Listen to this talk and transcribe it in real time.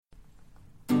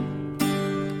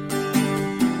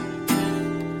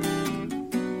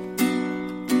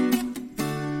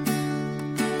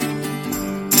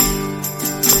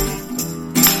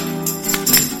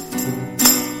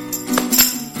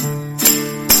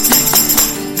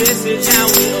This is how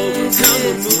we overcome.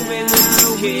 We're moving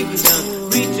with the kingdom,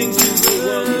 reaching to the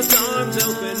world with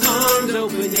arms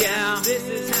open, yeah. This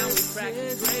is how we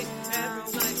practice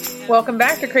grace. Welcome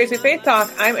back to Crazy Faith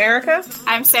Talk. I'm Erica.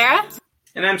 I'm Sarah.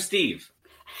 And I'm Steve.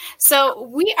 So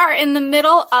we are in the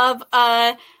middle of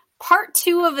part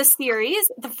 2 of a series.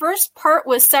 The first part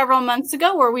was several months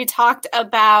ago where we talked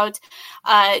about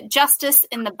justice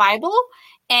in the Bible.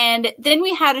 And then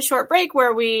we had a short break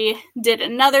where we did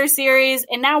another series.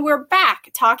 And now we're back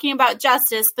talking about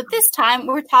justice. But this time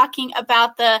we're talking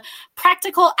about the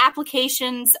practical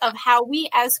applications of how we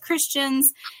as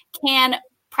Christians can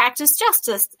practice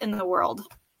justice in the world.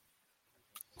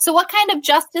 So what kind of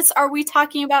justice are we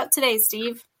talking about today,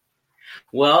 Steve?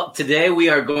 Well, today we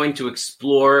are going to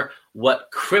explore what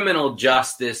criminal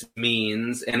justice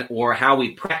means or how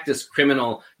we practice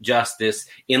criminal justice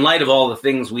in light of all the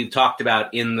things we've talked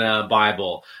about in the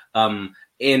Bible. To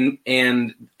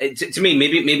me,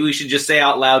 maybe we should just say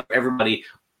out loud for everybody,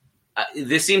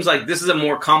 this seems like this is a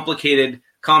more complicated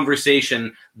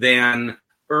conversation than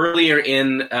earlier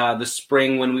in the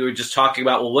spring when we were just talking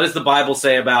about, well, what does the Bible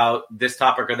say about this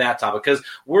topic or that topic? Because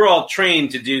we're all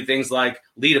trained to do things like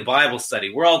lead a Bible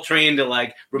study. We're all trained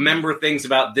to remember things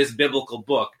about this biblical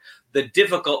book. The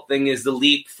difficult thing is the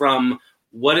leap from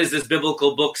what does this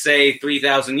biblical book say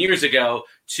 3,000 years ago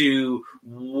to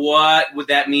what would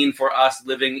that mean for us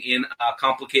living in a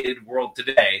complicated world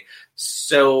today.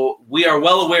 So we are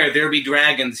well aware there be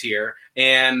dragons here,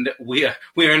 and we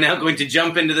are now going to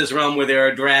jump into this realm where there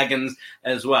are dragons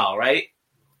as well, right?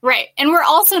 Right. And we're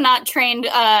also not trained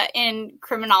in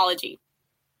criminology.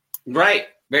 Right.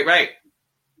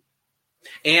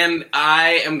 And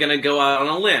I am going to go out on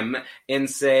a limb and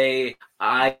say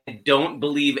I don't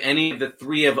believe any of the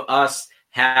three of us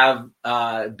have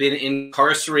been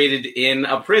incarcerated in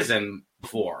a prison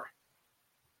before.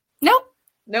 Nope.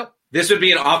 This would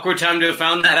be an awkward time to have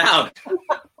found that out.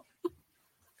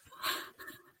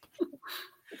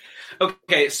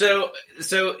 Okay, so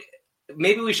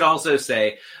maybe we should also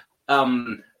say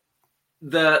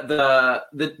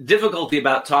the difficulty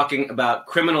about talking about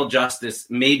criminal justice,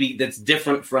 maybe that's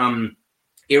different from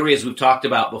areas we've talked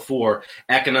about before,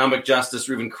 economic justice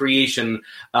or even creation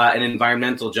and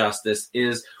environmental justice,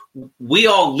 is we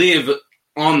all live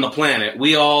on the planet.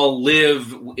 We all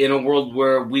live in a world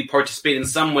where we participate in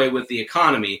some way with the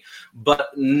economy, but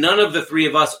none of the three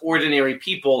of us ordinary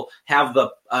people have the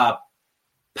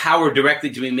power directly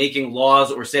to be making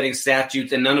laws or setting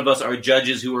statutes, and none of us are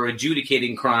judges who are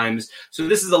adjudicating crimes. So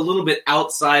this is a little bit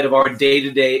outside of our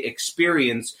day-to-day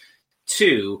experience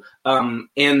too.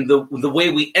 And the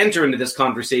way we enter into this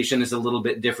conversation is a little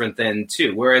bit different then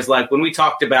too. Whereas when we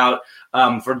talked about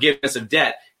forgiveness of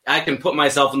debt, I can put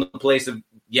myself in the place of,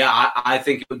 I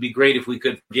think it would be great if we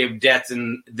could forgive debts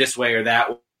in this way or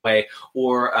that way.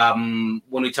 Or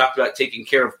when we talked about taking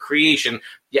care of creation,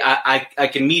 I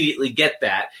can immediately get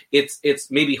that.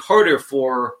 It's maybe harder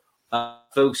for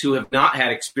folks who have not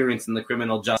had experience in the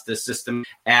criminal justice system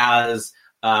as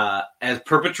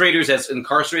perpetrators, as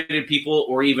incarcerated people,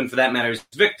 or even for that matter as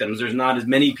victims. There's not as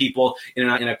many people in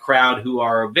a crowd who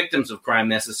are victims of crime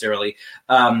necessarily.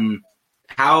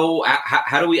 How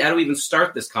do we even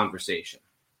start this conversation?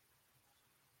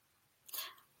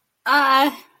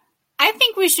 I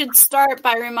think we should start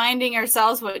by reminding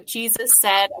ourselves what Jesus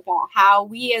said about how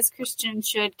we as Christians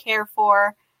should care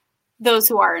for those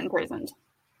who are imprisoned.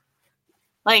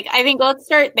 I think let's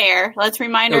start there. Let's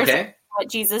remind ourselves what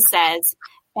Jesus says,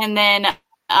 and then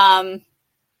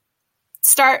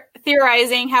start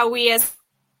theorizing how we as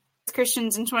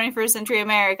Christians in 21st century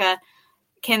America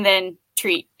can then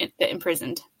treat the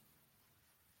imprisoned.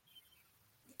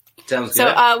 Sounds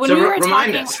good. So when we were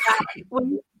remind talking us.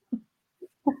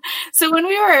 So when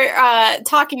we were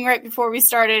talking right before we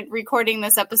started recording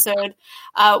this episode,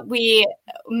 we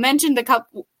mentioned a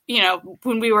couple,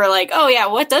 when we were like, oh yeah,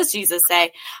 what does Jesus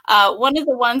say? One of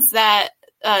the ones that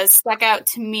stuck out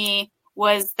to me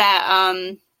was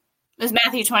was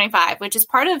Matthew 25, which is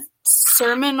part of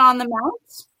Sermon on the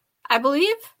Mount, I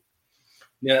believe.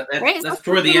 Yeah, that's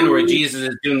toward the end where Jesus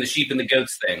is doing the sheep and the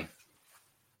goats thing.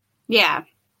 Yeah.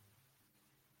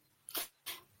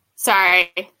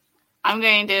 Sorry. I'm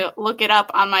going to look it up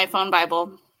on my phone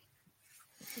Bible,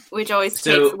 which always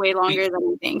takes way longer than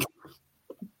I think.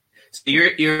 So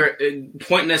you're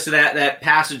pointing us to that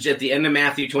passage at the end of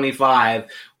Matthew 25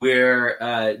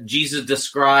 where Jesus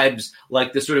describes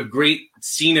the sort of great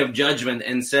scene of judgment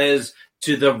and says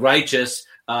to the righteous,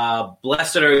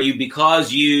 blessed are you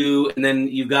because you, and then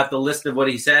you've got the list of what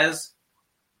he says.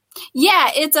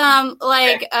 Yeah, it's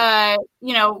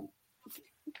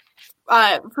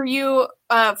for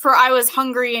I was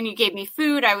hungry and you gave me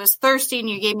food. I was thirsty and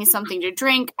you gave me something to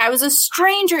drink. I was a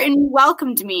stranger and you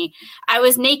welcomed me. I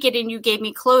was naked and you gave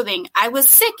me clothing. I was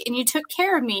sick and you took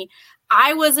care of me.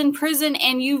 I was in prison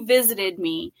and you visited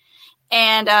me.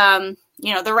 And,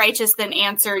 the righteous then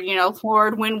answered,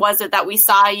 Lord, when was it that we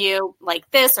saw you like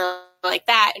this or like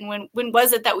that? And when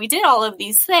was it that we did all of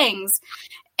these things?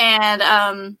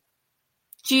 And,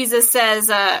 Jesus says,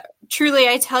 truly,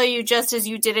 I tell you, just as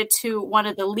you did it to one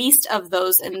of the least of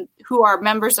those and who are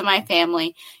members of my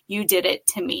family, you did it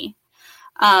to me.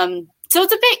 So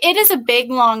it is a big,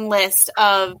 long list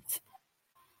of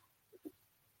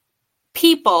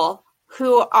people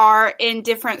who are in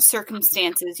different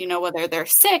circumstances, whether they're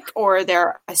sick or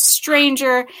they're a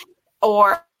stranger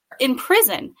or in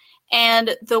prison.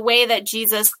 And the way that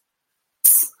Jesus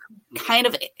kind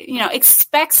of,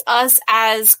 expects us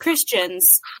as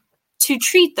Christians to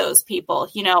treat those people.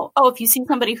 If you see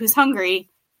somebody who's hungry,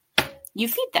 you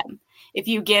feed them. If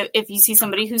you see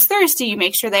somebody who's thirsty, you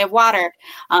make sure they have water.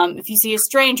 If you see a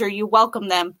stranger, you welcome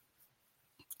them.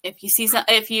 If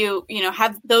you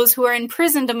have those who are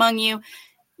imprisoned among you,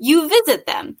 you visit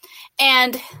them.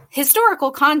 And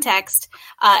historical context,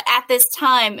 at this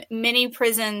time, many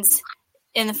prisons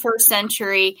in the first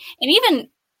century, and even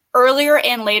earlier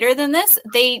and later than this,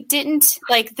 the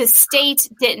state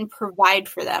didn't provide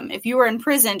for them. If you were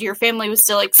imprisoned, your family was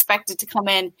still expected to come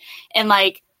in and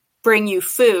bring you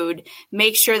food,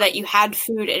 make sure that you had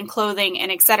food and clothing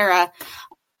and etc.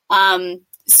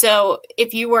 So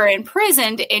if you were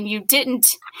imprisoned and you didn't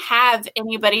have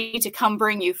anybody to come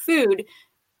bring you food,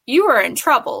 you were in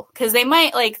trouble because they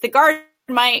might, the guard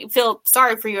might feel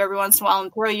sorry for you every once in a while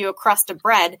and throw you a crust of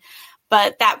bread.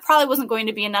 But that probably wasn't going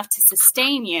to be enough to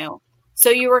sustain you. So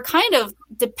you were kind of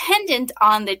dependent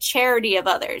on the charity of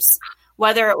others,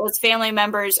 whether it was family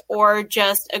members or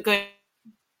just a good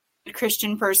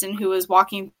Christian person who was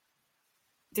walking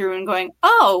through and going,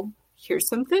 oh, here's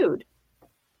some food.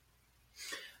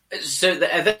 So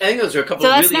I think those are a couple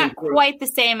of really important. So that's not quite the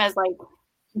same as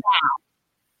now.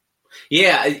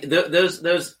 Yeah,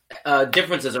 those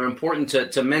differences are important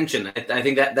to mention. I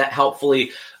think that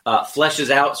helpfully fleshes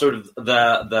out sort of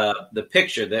the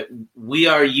picture that we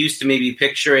are used to maybe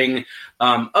picturing.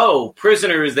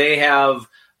 Prisoners, they have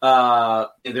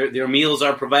their meals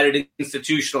are provided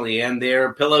institutionally and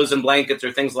their pillows and blankets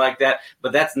or things like that.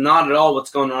 But that's not at all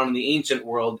what's going on in the ancient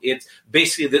world. It's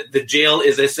basically the jail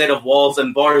is a set of walls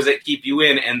and bars that keep you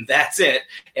in, and that's it.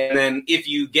 And then if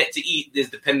you get to eat is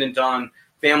dependent on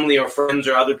family or friends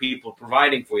or other people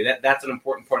providing for you. That's an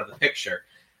important part of the picture.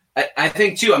 I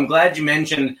think, too, I'm glad you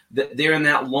mentioned that they're in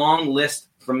that long list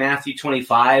from Matthew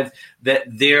 25, that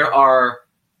there are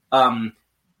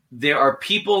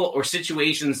people or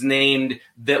situations named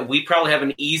that we probably have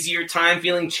an easier time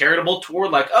feeling charitable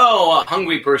toward, like, a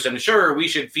hungry person, sure, we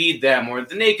should feed them, or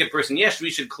the naked person, yes,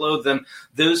 we should clothe them.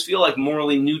 Those feel like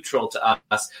morally neutral to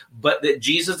us, but that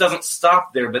Jesus doesn't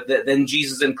stop there, but that then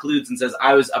Jesus includes and says,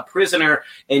 I was a prisoner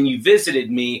and you visited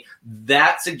me.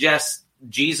 That suggests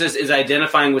Jesus is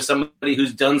identifying with somebody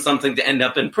who's done something to end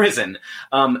up in prison.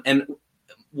 And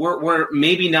we're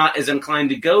maybe not as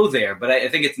inclined to go there, but I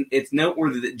think it's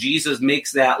noteworthy that Jesus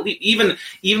makes that leap. Even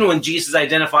when Jesus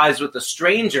identifies with the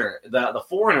stranger, the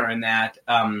foreigner in that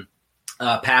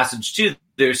passage too,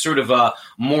 there's sort of a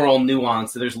moral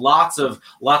nuance. There's lots of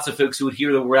folks who would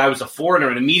hear the word "I was a foreigner"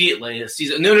 and immediately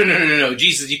sees no,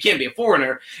 Jesus, you can't be a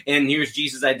foreigner. And here's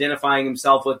Jesus identifying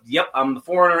himself with, "Yep, I'm the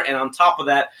foreigner," and on top of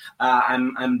that,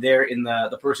 I'm there in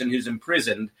the person who's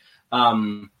imprisoned.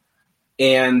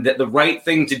 And that the right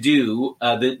thing to do,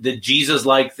 the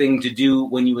Jesus-like thing to do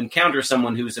when you encounter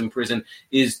someone who's in prison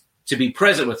is to be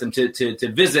present with them,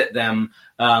 to visit them,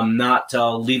 not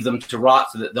to leave them to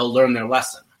rot so that they'll learn their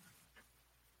lesson.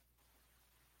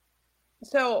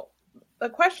 So the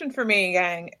question for me,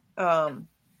 gang,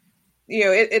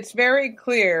 it's very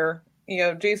clear,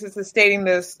 Jesus is stating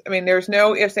this. I mean, there's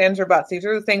no ifs, ands, or buts. These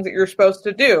are the things that you're supposed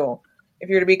to do if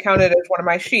you're to be counted as one of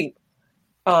my sheep.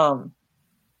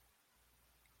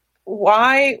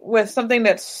 Why, with something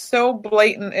that's so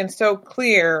blatant and so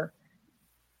clear,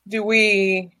 do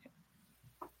we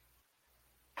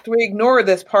ignore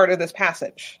this part of this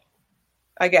passage?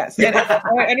 I guess. And I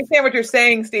understand what you're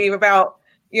saying, Steve, about,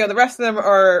 the rest of them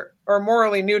are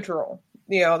morally neutral.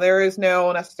 There is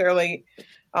no necessarily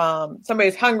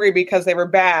somebody's hungry because they were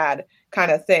bad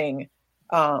kind of thing.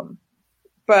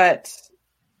 But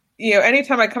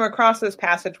anytime I come across this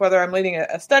passage, whether I'm leading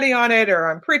a study on it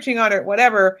or I'm preaching on it,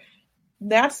 whatever,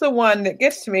 that's the one that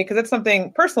gets to me because it's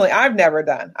something personally I've never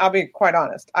done. I'll be quite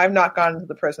honest. I've not gone to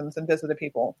the prisons and visited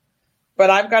people. But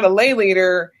I've got a lay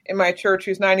leader in my church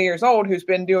who's 90 years old who's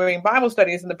been doing Bible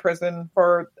studies in the prison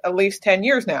for at least 10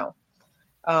 years now.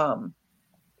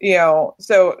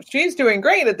 So she's doing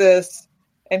great at this.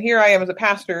 And here I am as a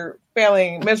pastor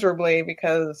failing miserably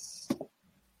because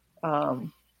I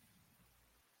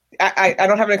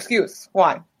don't have an excuse.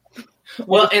 Why?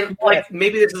 Well, and like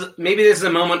maybe this is a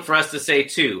moment for us to say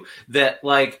too that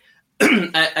like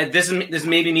this is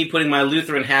maybe me putting my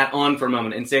Lutheran hat on for a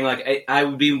moment and saying like I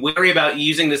would be wary about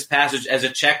using this passage as a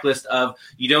checklist of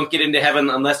you don't get into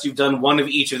heaven unless you've done one of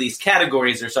each of these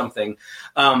categories or something.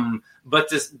 But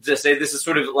to say this is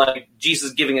sort of like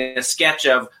Jesus giving a sketch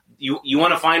of you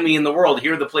want to find me in the world,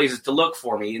 here are the places to look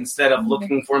for me, instead of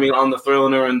looking for me on the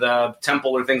throne or in the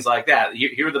temple or things like that.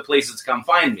 Here are the places to come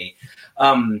find me.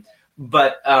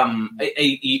 But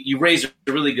you raise a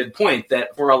really good point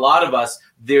that for a lot of us,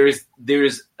 there's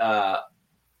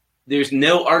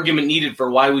no argument needed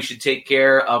for why we should take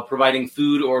care of providing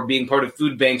food or being part of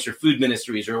food banks or food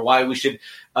ministries, or why we should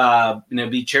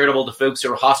be charitable to folks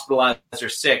who are hospitalized or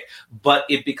sick. But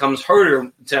it becomes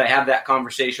harder to have that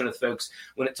conversation with folks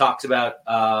when it talks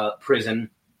about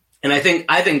prison. And I think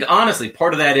honestly,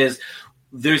 part of that is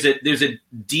there's a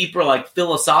deeper like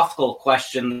philosophical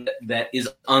question that is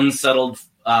unsettled,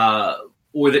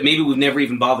 or that maybe we've never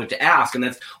even bothered to ask, and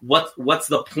that's what's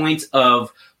the point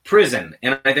of prison?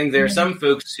 And I think there are some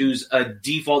folks whose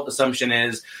default assumption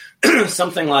is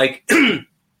something like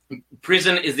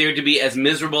prison is there to be as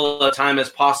miserable a time as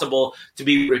possible, to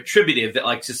be retributive, that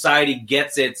like society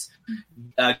gets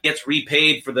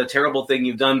repaid for the terrible thing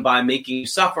you've done by making you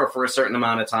suffer for a certain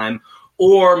amount of time.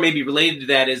 Or maybe related to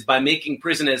that is by making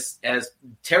prison as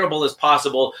terrible as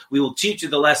possible, we will teach you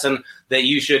the lesson that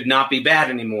you should not be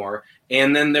bad anymore.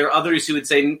 And then there are others who would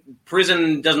say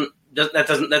prison doesn't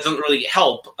really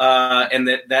help, and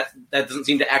that doesn't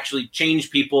seem to actually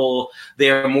change people. They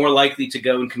are more likely to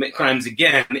go and commit crimes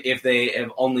again if they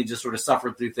have only just sort of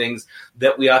suffered through things.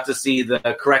 That we ought to see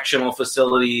the correctional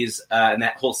facilities and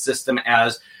that whole system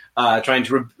as trying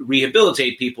to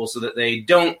rehabilitate people so that they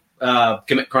don't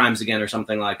commit crimes again or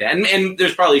something like that. And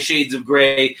there's probably shades of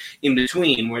gray in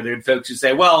between where there are folks who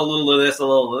say, well, a little of this, a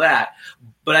little of that.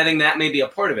 But I think that may be a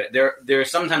part of it. There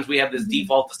sometimes we have this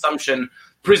default assumption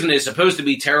prison is supposed to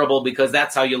be terrible because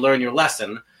that's how you learn your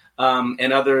lesson.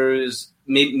 And others,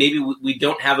 maybe we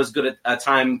don't have as good a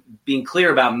time being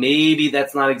clear about maybe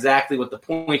that's not exactly what the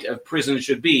point of prison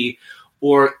should be.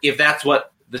 Or if that's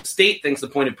what the state thinks the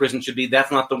point of prison should be,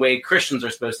 that's not the way Christians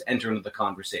are supposed to enter into the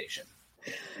conversation.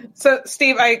 So,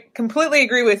 Steve, I completely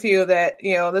agree with you that,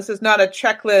 this is not a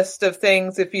checklist of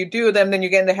things. If you do them, then you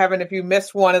get into heaven. If you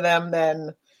miss one of them,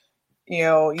 then,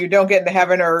 you don't get into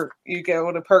heaven or you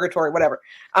go to purgatory, whatever.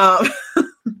 None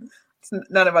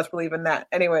of us believe in that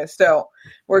anyway, so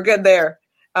we're good there.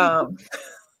 But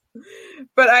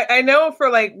I know for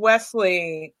like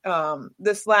Wesley,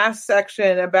 this last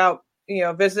section about,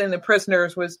 visiting the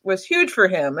prisoners was huge for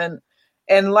him.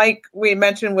 And like we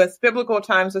mentioned with biblical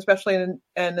times, especially in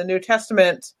the New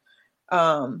Testament,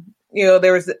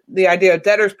 there was the idea of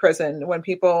debtor's prison when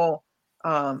people,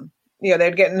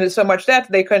 they'd get into so much debt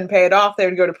that they couldn't pay it off. They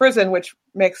would go to prison, which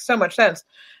makes so much sense.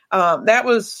 That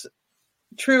was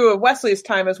true of Wesley's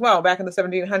time as well. Back in the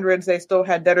 1700s, they still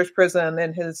had debtor's prison,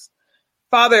 and his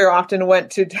father often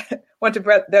went to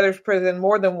debtor's prison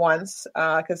more than once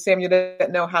because Samuel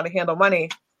didn't know how to handle money.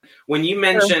 When you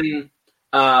mention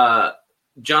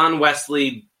John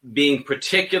Wesley being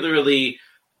particularly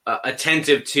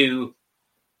attentive to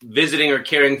visiting or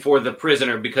caring for the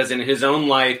prisoner, because in his own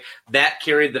life that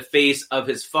carried the face of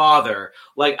his father.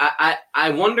 Like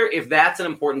I wonder if that's an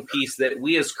important piece that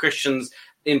we as Christians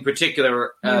in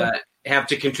particular have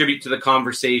to contribute to the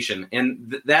conversation.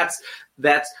 And that's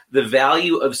the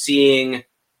value of seeing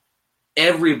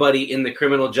everybody in the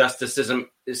criminal justice system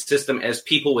as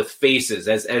people with faces,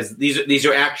 as these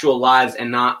are actual lives and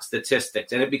not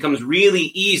statistics. And it becomes really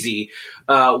easy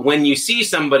when you see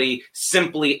somebody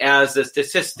simply as a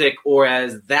statistic or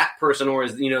as that person or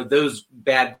as those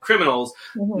bad criminals,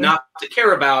 not to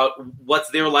care about what's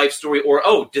their life story,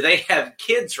 or do they have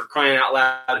kids, for crying out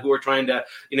loud, who are trying to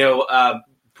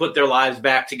put their lives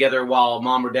back together while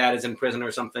mom or dad is in prison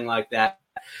or something like that.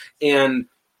 And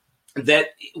that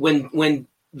when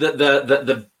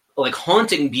the like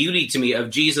haunting beauty to me of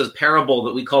Jesus' parable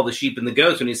that we call the sheep and the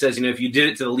goats, when he says, if you did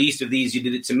it to the least of these, you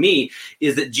did it to me,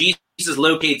 is that Jesus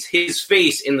locates his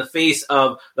face in the face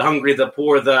of the hungry, the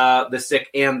poor, the sick,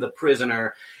 and the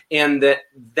prisoner. And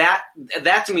that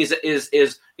to me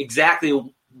is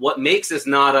exactly what makes this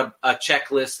not a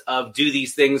checklist of do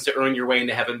these things to earn your way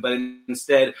into heaven, but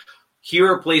instead,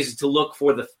 here are places to look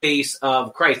for the face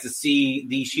of Christ, to see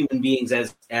these human beings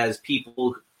as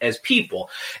people.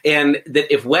 And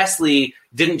that if Wesley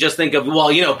didn't just think of,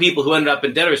 well, people who ended up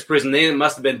in debtor's prison, they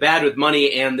must have been bad with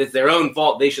money and it's their own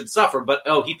fault, they should suffer. But,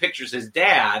 he pictures his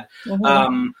dad,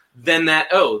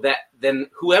 then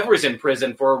whoever's in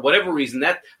prison for whatever reason,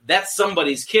 that's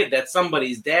somebody's kid, that's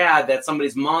somebody's dad, that's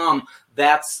somebody's mom,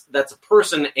 that's a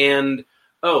person. And,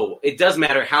 it does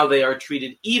matter how they are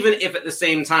treated, even if at the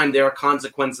same time there are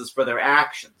consequences for their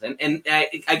actions. And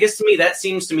I guess to me, that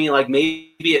seems to me like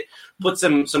maybe it puts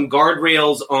some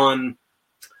guardrails on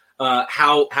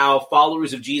how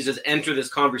followers of Jesus enter this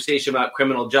conversation about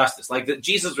criminal justice. Like that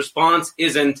Jesus' response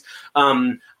isn't,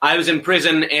 I was in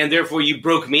prison and therefore you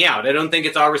broke me out. I don't think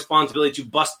it's our responsibility to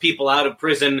bust people out of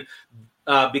prison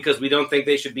because we don't think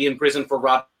they should be in prison for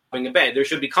robbing a bank. There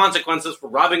should be consequences for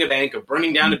robbing a bank or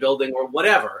burning down a building or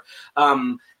whatever.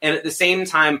 And at the same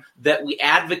time that we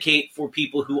advocate for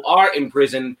people who are in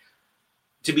prison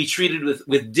to be treated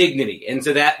with dignity. And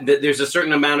so that there's a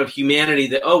certain amount of humanity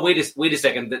that, wait a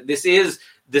second, that this is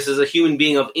a human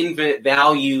being of infinite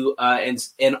value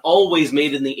and always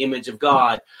made in the image of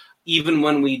God, even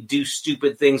when we do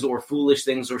stupid things or foolish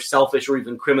things or selfish or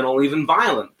even criminal or even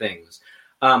violent things.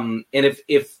 And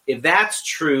if that's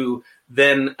true,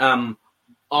 then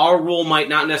our role might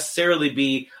not necessarily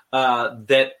be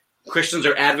that Christians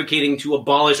are advocating to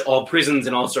abolish all prisons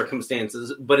in all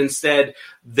circumstances, but instead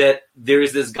that there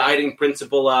is this guiding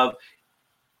principle of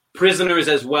prisoners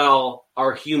as well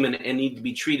are human and need to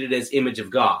be treated as image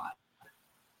of God.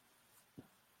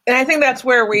 And I think that's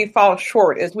where we fall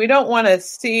short, is we don't want to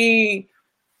see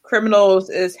criminals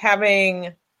as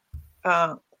having,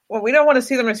 we don't want to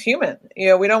see them as human.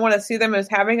 We don't want to see them as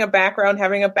having a background,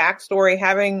 having a backstory,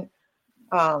 having,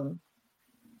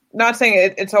 not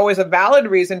saying it's always a valid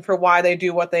reason for why they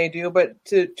do what they do, but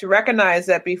to recognize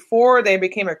that before they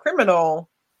became a criminal,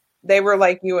 they were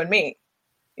like you and me.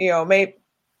 We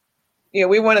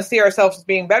want to see ourselves as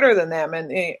being better than them,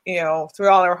 and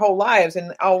throughout our whole lives,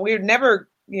 and we would never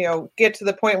get to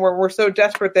the point where we're so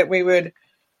desperate that we would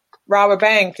rob a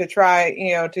bank to try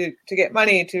to get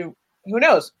money to, who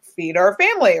knows, feed our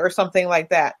family or something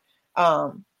like that.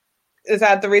 Is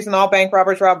that the reason all bank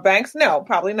robbers rob banks? No,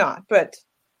 probably not. But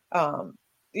to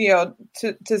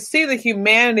see the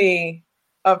humanity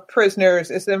of prisoners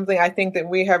is something I think that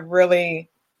we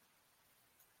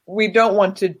don't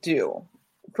want to do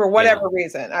for whatever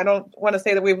reason. I don't want to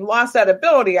say that we've lost that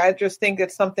ability. I just think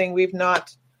it's something we've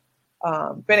not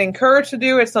been encouraged to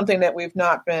do. It's something that we've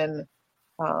not been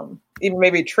even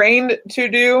maybe trained to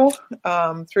do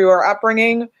through our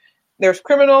upbringing. There's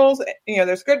criminals,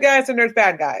 there's good guys and there's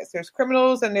bad guys. There's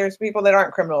criminals and there's people that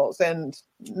aren't criminals, and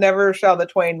never shall the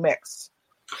twain mix.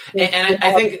 And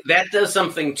I think that does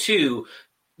something too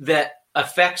that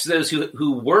affects those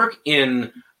who work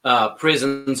in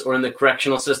prisons or in the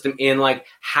correctional system. And like,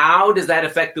 how does that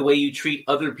affect the way you treat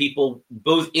other people,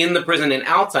 both in the prison and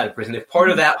outside of prison? If part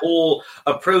of that whole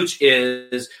approach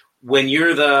is when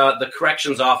you're the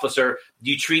corrections officer,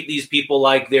 you treat these people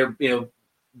like they're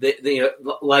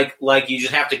like you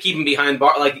just have to keep them behind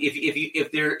bar. Like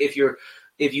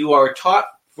if you are taught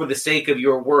for the sake of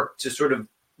your work to sort of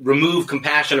remove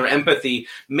compassion or empathy,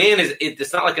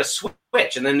 it's not like a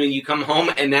switch. And then when you come home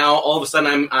and now all of a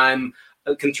sudden I'm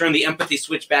can turn the empathy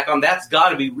switch back on. That's got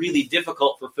to be really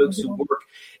difficult for folks who work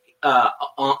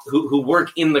who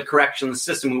work in the corrections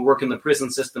system, who work in the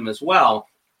prison system as well.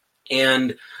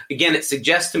 And again, it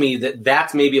suggests to me that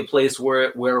that's maybe a place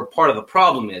where part of the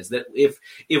problem is, that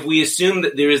if we assume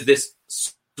that there is this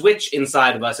switch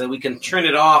inside of us and we can turn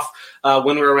it off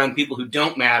when we're around people who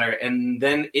don't matter, and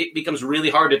then it becomes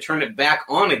really hard to turn it back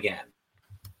on again.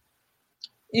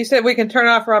 You said we can turn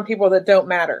it off around people that don't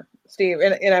matter, Steve.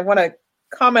 And I want to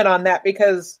comment on that,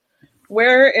 because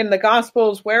where in the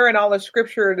Gospels, where in all the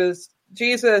scripture does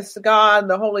Jesus, God,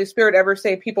 the Holy Spirit ever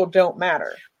say people don't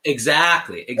matter?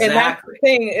 Exactly. And that's the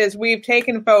thing, is we've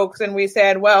taken folks and we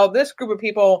said, well, this group of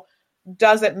people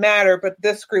doesn't matter, but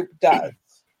this group does.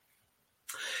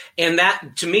 And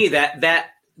that, to me,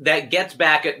 that gets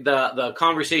back at the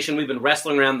conversation we've been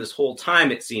wrestling around this whole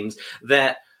time. It seems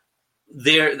that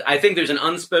I think there's an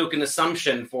unspoken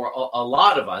assumption for a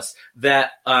lot of us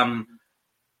that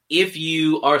if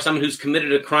you are someone who's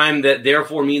committed a crime that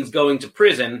therefore means going to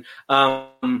prison,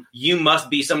 you must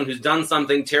be someone who's done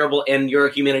something terrible and your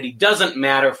humanity doesn't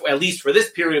matter, at least for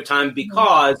this period of time,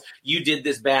 because you did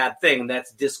this bad thing.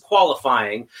 That's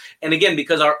disqualifying. And again,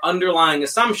 because our underlying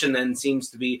assumption then seems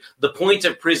to be the point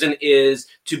of prison is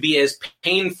to be as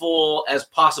painful as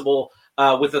possible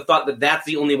with the thought that that's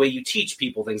the only way you teach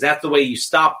people things. That's the way you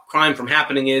stop crime from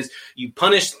happening, is you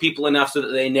punish people enough so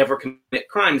that they never commit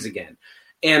crimes again.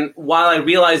 And while I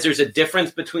realize there's a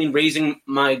difference between raising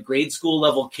my grade school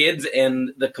level kids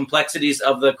and the complexities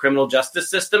of the criminal justice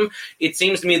system, it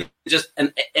seems to me that just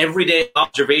an everyday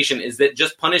observation is that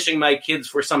just punishing my kids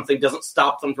for something doesn't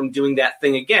stop them from doing that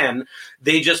thing again.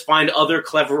 They just find other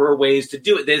cleverer ways to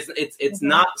do it. It's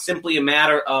not simply a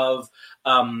matter of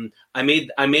I made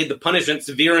the punishment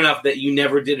severe enough that you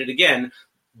never did it again.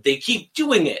 They keep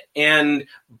doing it. And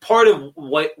part of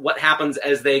what happens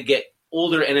as they get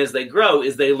older and as they grow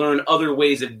is they learn other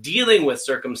ways of dealing with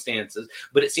circumstances.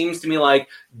 But it seems to me like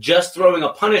just throwing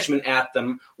a punishment at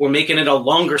them or making it a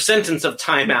longer sentence of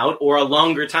timeout or a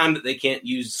longer time that they can't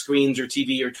use screens or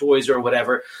TV or toys or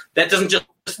whatever, that doesn't just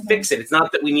fix it. It's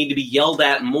not that we need to be yelled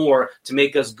at more to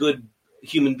make us good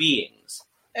human beings.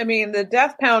 I mean, the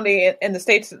death penalty in the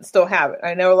states that still have it.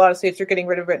 I know a lot of states are getting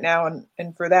rid of it now,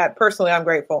 and for that, personally, I'm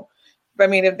grateful. But I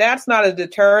mean, if that's not a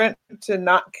deterrent to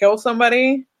not kill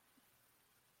somebody,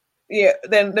 yeah,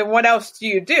 then what else do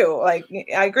you do? Like,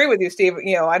 I agree with you, Steve.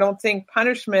 I don't think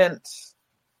punishment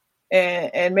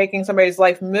and making somebody's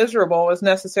life miserable is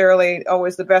necessarily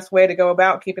always the best way to go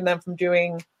about keeping them from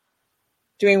doing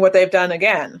what they've done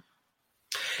again.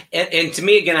 And to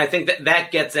me, again, I think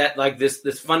that gets at like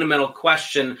this fundamental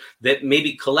question that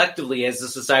maybe collectively as a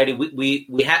society we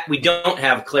don't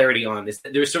have clarity on.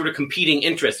 There's sort of competing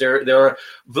interests. There are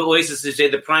voices who say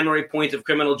the primary point of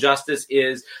criminal justice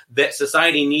is that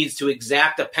society needs to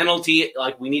exact a penalty,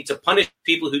 like we need to punish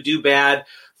people who do bad,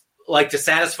 like to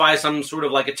satisfy some sort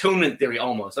of like atonement theory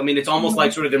almost. I mean, it's almost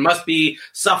like sort of there must be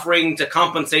suffering to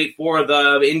compensate for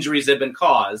the injuries that have been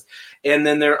caused. And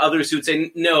then there are others who would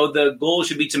say, no, the goal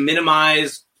should be to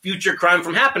minimize future crime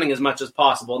from happening as much as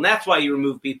possible. And that's why you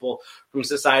remove people from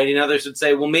society. And others would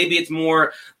say, well, maybe it's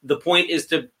more the point is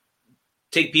to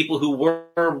take people who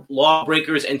were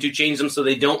lawbreakers and to change them so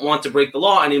they don't want to break the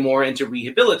law anymore and to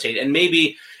rehabilitate. And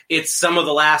maybe it's some of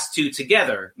the last two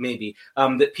together, maybe,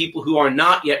 that people who are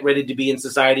not yet ready to be in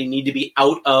society need to be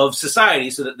out of society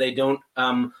so that they don't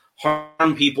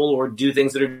harm people or do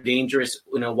things that are dangerous,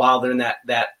 while they're in that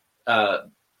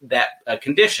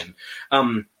condition.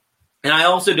 And I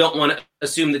also don't want to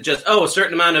assume that just, a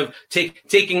certain amount of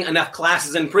taking enough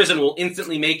classes in prison will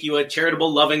instantly make you a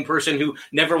charitable, loving person who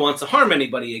never wants to harm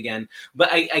anybody again. But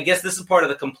I guess this is part of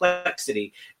the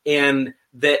complexity. And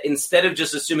that instead of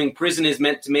just assuming prison is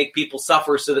meant to make people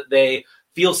suffer so that they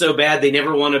feel so bad they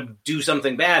never want to do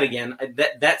something bad again,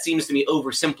 that seems to me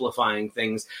oversimplifying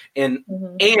things. And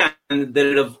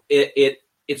that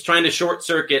it's trying to short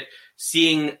circuit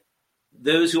seeing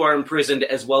those who are imprisoned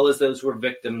as well as those who are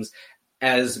victims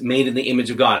as made in the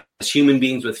image of God, as human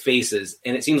beings with faces.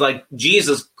 And it seems like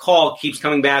Jesus' call keeps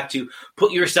coming back to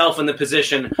put yourself in the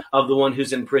position of the one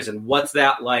who's in prison. What's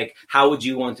that like? How would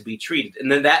you want to be treated?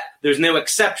 And then there's no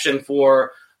exception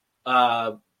for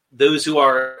those who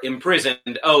are imprisoned.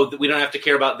 We don't have to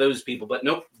care about those people, but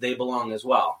nope, they belong as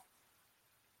well.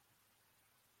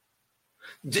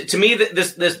 To me,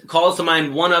 this calls to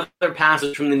mind one other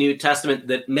passage from the New Testament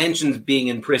that mentions being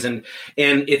imprisoned,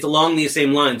 and it's along these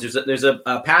same lines. There's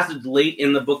a passage late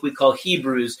in the book we call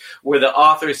Hebrews where the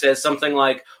author says something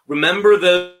like, remember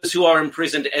those who are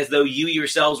imprisoned as though you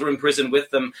yourselves were imprisoned with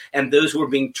them, and those who are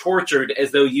being tortured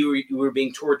as though you were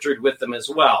being tortured with them as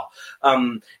well.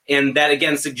 And that,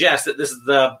 again, suggests that this is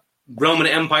the Roman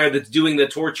Empire that's doing the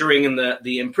torturing and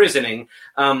the imprisoning.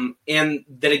 And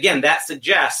that, again, that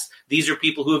suggests these are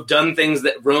people who have done things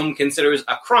that Rome considers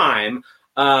a crime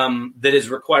that is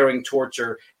requiring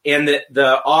torture. And that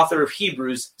the author of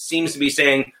Hebrews seems to be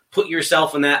saying, put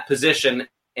yourself in that position,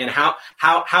 and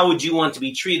how would you want to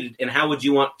be treated, and how would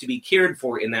you want to be cared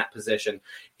for in that position?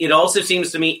 It also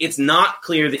seems to me it's not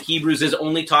clear that Hebrews is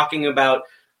only talking about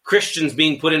Christians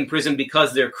being put in prison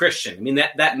because they're Christian. I mean,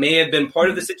 that may have been part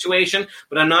of the situation,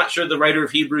 but I'm not sure the writer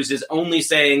of Hebrews is only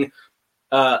saying,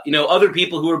 other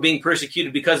people who are being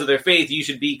persecuted because of their faith, you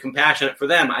should be compassionate for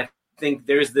them. I think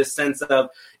there's this sense of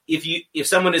if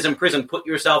someone is in prison, put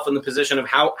yourself in the position of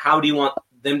how do you want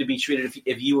them to be treated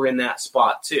if you were in that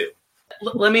spot too.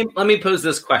 Let me pose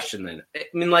this question then. I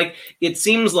mean, like, it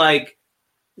seems like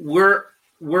we're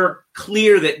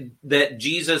clear that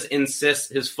Jesus insists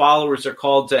his followers are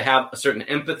called to have a certain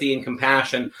empathy and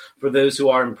compassion for those who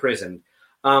are imprisoned,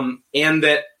 and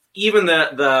that even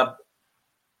the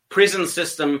prison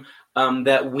system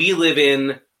that we live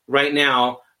in right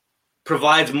now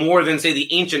provides more than, say,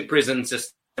 the ancient prison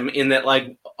system, in that,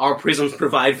 like, our prisons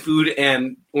provide food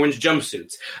and orange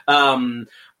jumpsuits,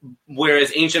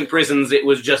 whereas ancient prisons, it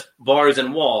was just bars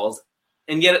and walls.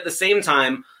 And yet at the same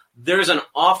time, there's an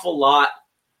awful lot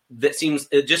that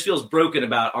it just feels broken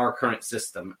about our current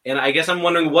system. And I guess I'm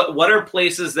wondering what are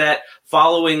places that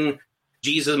following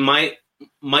Jesus might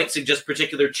suggest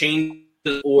particular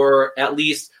changes or at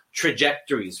least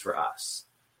trajectories for us?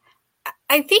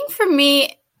 I think for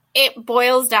me, it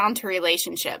boils down to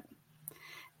relationship.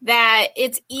 That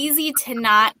it's easy to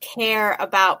not care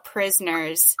about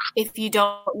prisoners if you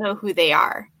don't know who they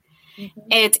are. Mm-hmm.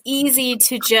 It's easy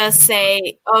to just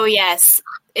say, oh, yes,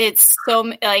 it's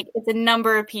a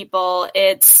number of people.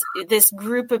 It's this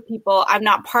group of people. I'm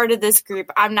not part of this group.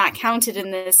 I'm not counted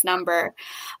in this number.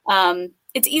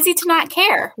 It's easy to not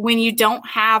care when you don't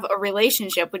have a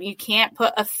relationship, when you can't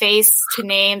put a face to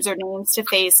names or names to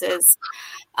faces.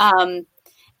 And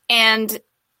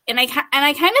I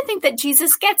kind of think that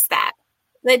Jesus gets that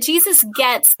Jesus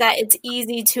gets that it's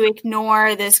easy to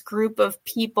ignore this group of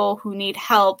people who need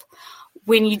help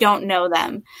when you don't know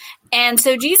them. And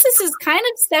so Jesus is kind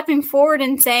of stepping forward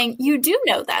and saying, you do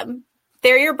know them.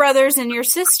 They're your brothers and your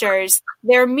sisters.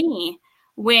 They're me.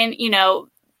 When,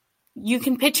 you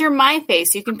can picture my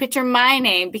face, you can picture my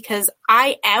name because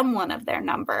I am one of their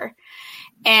number.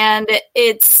 And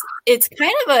it's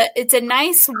a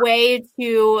nice way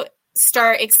to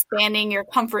start expanding your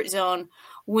comfort zone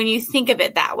when you think of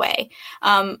it that way.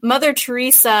 Mother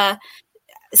Teresa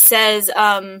says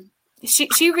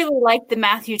she really liked the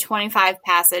Matthew 25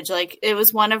 passage. Like, it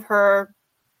was one of her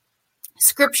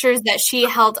scriptures that she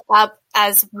held up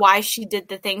as why she did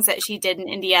the things that she did in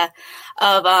India,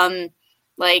 of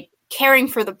caring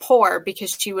for the poor,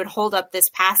 because she would hold up this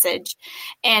passage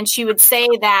and she would say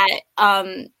that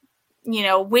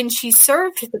when she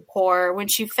served the poor, when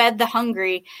she fed the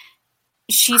hungry,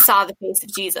 she saw the face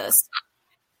of Jesus.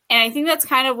 And I think that's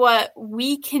kind of what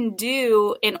we can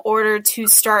do in order to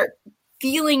start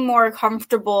feeling more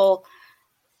comfortable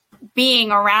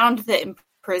being around the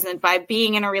imprisoned, by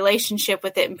being in a relationship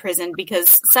with the imprisoned,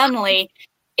 because suddenly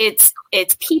it's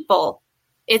people,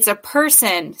 it's a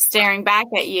person staring back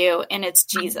at you, and it's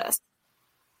Jesus.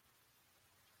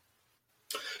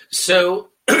 So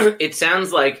it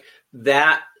sounds like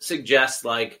that suggests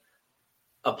like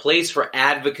a place for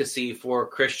advocacy for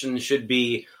Christians should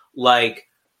be like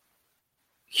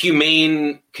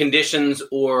humane conditions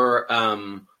or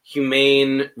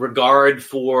humane regard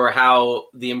for how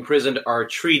the imprisoned are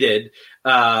treated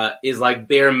is like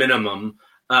bare minimum.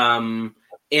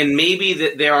 And maybe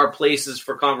that there are places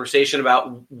for conversation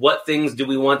about what things do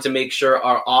we want to make sure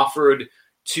are offered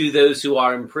to those who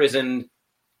are imprisoned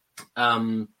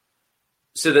so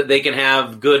that they can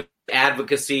have good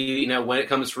advocacy, when it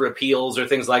comes for appeals or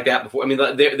things like that. Before, I mean,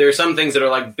 there are some things that are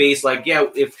like based, like, yeah,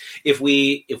 if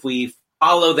we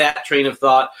follow that train of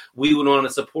thought, we would want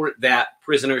to support that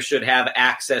prisoners should have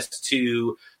access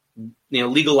to,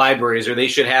 legal libraries, or they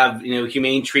should have,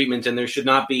 humane treatment, and there should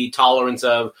not be tolerance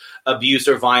of abuse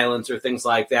or violence or things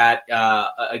like that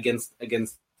against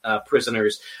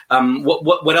prisoners.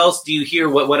 What else do you hear?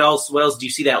 What else do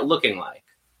you see that looking like?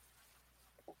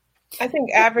 I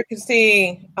think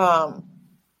advocacy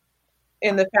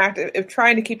in the fact of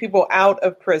trying to keep people out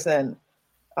of prison.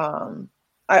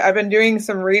 I've been doing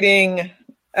some reading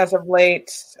as of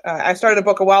late. I started a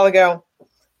book a while ago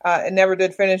and never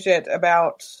did finish it,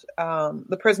 about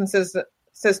the prison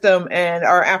system and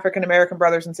our African-American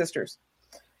brothers and sisters,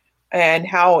 and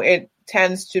how it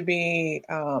tends to be,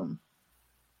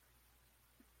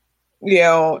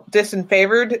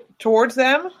 disfavored towards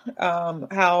them.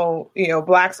 How,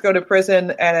 blacks go to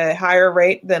prison at a higher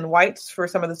rate than whites for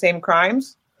some of the same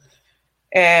crimes.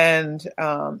 And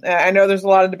I know there's a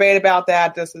lot of debate about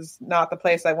that. This is not the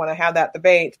place I want to have that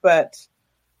debate, but,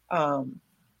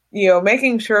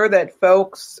 making sure that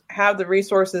folks have the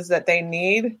resources that they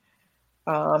need,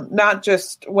 not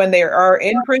just when they are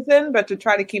in prison, but to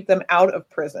try to keep them out of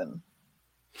prison.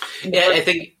 Yeah, I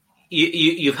think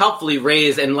you've helpfully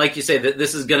raised, and like you say, that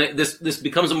this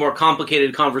becomes a more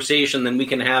complicated conversation than we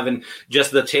can have in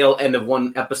just the tail end of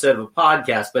one episode of a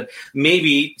podcast. But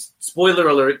maybe, spoiler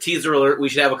alert, teaser alert, we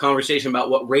should have a conversation about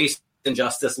what race and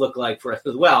justice look like for us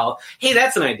as well. Hey,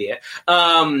 that's an idea.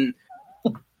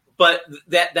 But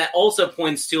that also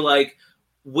points to like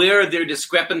where there are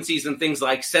discrepancies in things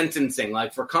like sentencing,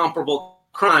 like for comparable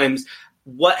crimes.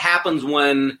 What happens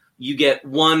when you get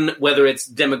one, whether it's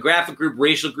demographic group,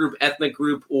 racial group, ethnic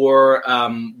group, or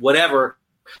whatever,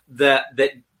 that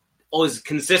is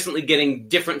consistently getting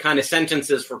different kind of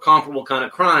sentences for comparable kind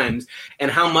of crimes, and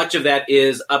how much of that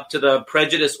is up to the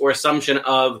prejudice or assumption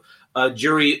of a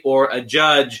jury or a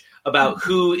judge about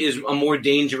who is a more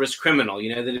dangerous criminal.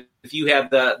 That if you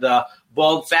have the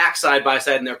bald facts side by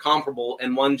side and they're comparable,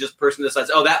 and one just person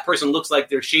decides, oh, that person looks like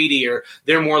they're shady or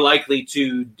they're more likely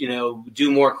to,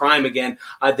 do more crime again,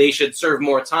 they should serve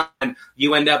more time,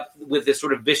 you end up with this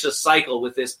sort of vicious cycle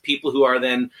with this people who are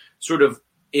then sort of,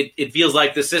 it feels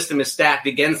like the system is stacked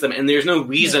against them, and there's no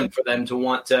reason for them to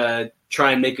want to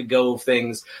try and make a go of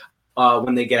things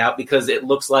when they get out, because it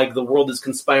looks like the world is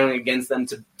conspiring against them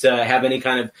to have any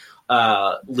kind of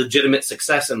legitimate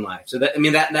success in life. So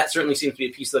that certainly seems to be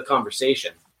a piece of the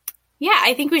conversation. Yeah,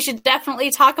 I think we should definitely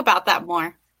talk about that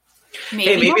more.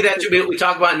 Maybe that should be what we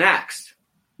talk about next.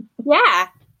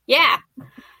 Yeah.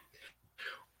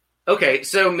 Okay,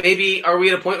 so maybe are we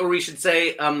at a point where we should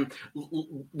say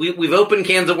we've opened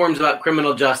cans of worms about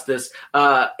criminal justice,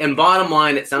 and bottom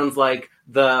line, it sounds like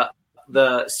the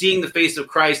seeing the face of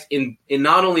Christ in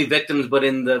not only victims but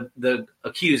in the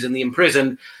accused and the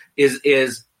imprisoned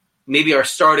is maybe our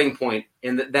starting point,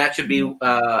 and that should be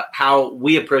how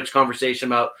we approach conversation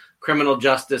about criminal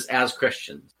justice as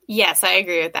Christians. Yes, I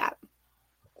agree with that.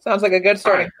 Sounds like a good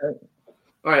starting point.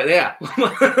 All right, yeah.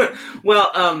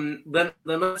 Well, then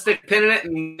let's stick a pin in it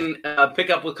and pick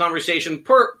up with conversation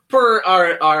per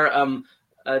our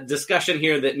discussion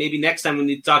here. That maybe next time we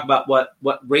need to talk about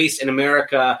what race in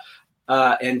America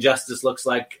and justice looks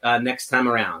like next time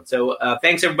around. So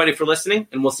thanks everybody for listening,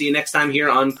 and we'll see you next time here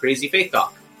on Crazy Faith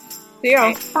Talk. See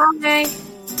ya.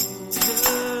 Bye.